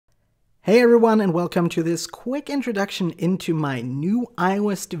Hey everyone, and welcome to this quick introduction into my new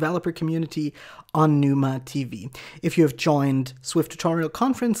iOS developer community on Numa TV. If you have joined Swift Tutorial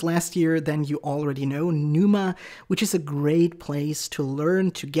Conference last year, then you already know Numa, which is a great place to learn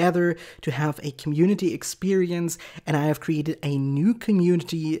together, to have a community experience, and I have created a new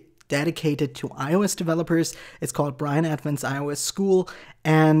community dedicated to iOS developers. It's called Brian Advent's iOS School,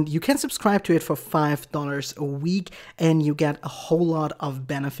 and you can subscribe to it for $5 a week, and you get a whole lot of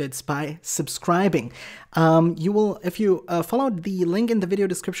benefits by subscribing. If you follow the link in the video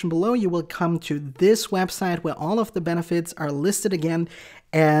description below, you will come to this website where all of the benefits are listed again.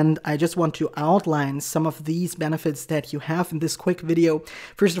 And I just want to outline some of these benefits that you have in this quick video.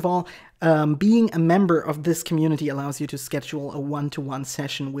 First of all, being a member of this community allows you to schedule a one-to-one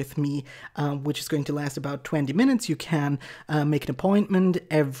session with me, which is going to last about 20 minutes. You can make an appointment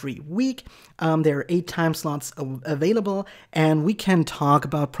every week. There are 8 time slots available, and we can talk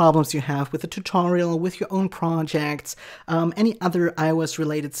about problems you have with a tutorial, with your own projects, any other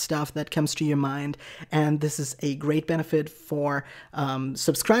iOS-related stuff that comes to your mind. And this is a great benefit for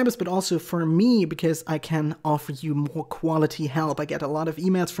subscribers, but also for me, because I can offer you more quality help. I get a lot of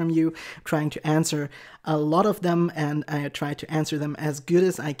emails from you trying to answer a lot of them, and I try to answer them as good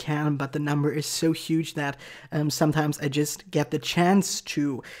as I can, but the number is so huge that sometimes I just get the chance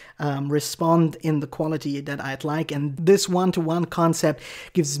to respond in the quality that I'd like, and this one-to-one concept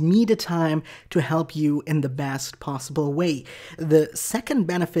gives me the time to help you in the best possible way. The second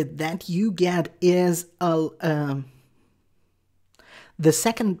benefit that you get is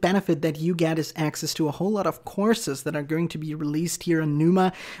access to a whole lot of courses that are going to be released here on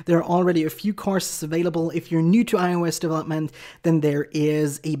Numa. There are already a few courses available. If you're new to iOS development, then there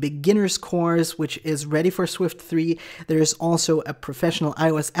is a beginner's course, which is ready for Swift 3. There is also a professional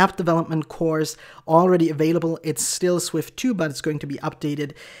iOS app development course already available. It's still Swift 2, but it's going to be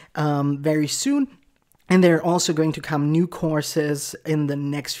updated very soon. And there are also going to come new courses in the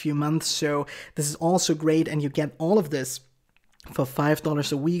next few months. So this is also great, and you get all of this for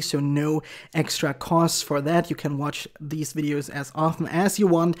 $5 a week, so no extra costs for that. You can watch these videos as often as you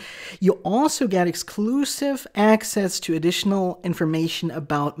want. You also get exclusive access to additional information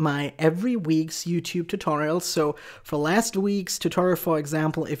about my every week's YouTube tutorials. So for last week's tutorial, for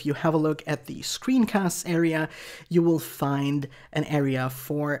example, if you have a look at the screencasts area, you will find an area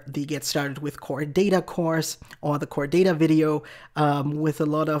for the Get Started with Core Data course, or the Core Data video, with a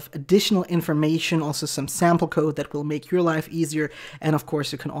lot of additional information, also some sample code that will make your life easier. And of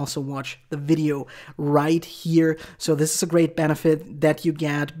course, you can also watch the video right here. So this is a great benefit that you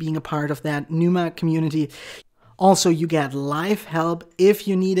get being a part of that Numa community. Also, you get live help if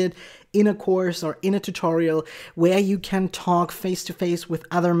you need it in a course or in a tutorial, where you can talk face-to-face with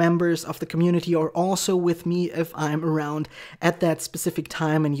other members of the community, or also with me if I'm around at that specific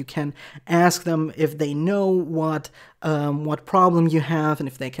time, and you can ask them if they know what problem you have and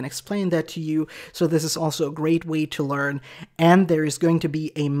if they can explain that to you. So this is also a great way to learn. And there is going to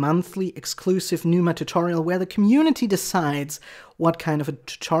be a monthly exclusive Numa tutorial where the community decides what kind of a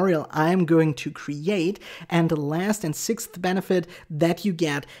tutorial I'm going to create. And the last and sixth benefit that you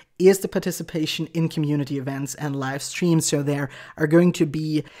get is the participation in community events and live streams. So there are going to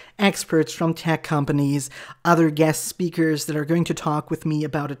be experts from tech companies, other guest speakers that are going to talk with me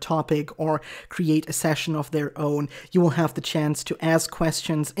about a topic or create a session of their own. You will have the chance to ask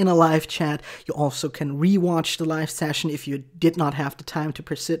questions in a live chat. You also can rewatch the live session if you did not have the time to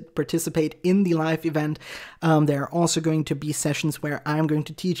participate in the live event. There are also going to be sessions where I'm going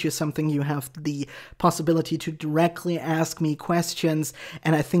to teach you something. You have the possibility to directly ask me questions,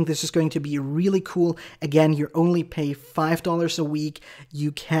 and I think this is going to be really cool. Again, you only pay $5 a week.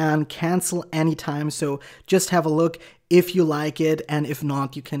 You can cancel anytime, so just have a look if you like it, and if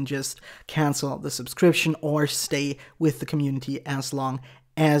not, you can just cancel the subscription or stay with the community as long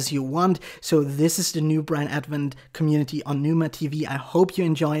as you want. So this is the new Brian Advent community on Numa TV. I hope you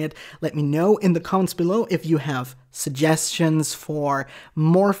enjoy it. Let me know in the comments below if you have suggestions for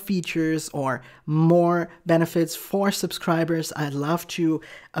more features or more benefits for subscribers. I'd love to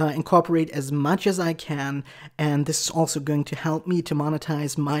incorporate as much as I can, and this is also going to help me to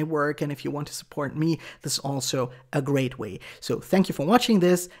monetize my work, and if you want to support me, this is also a great way. So thank you for watching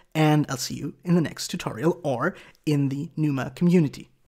this, and I'll see you in the next tutorial or in the Numa community.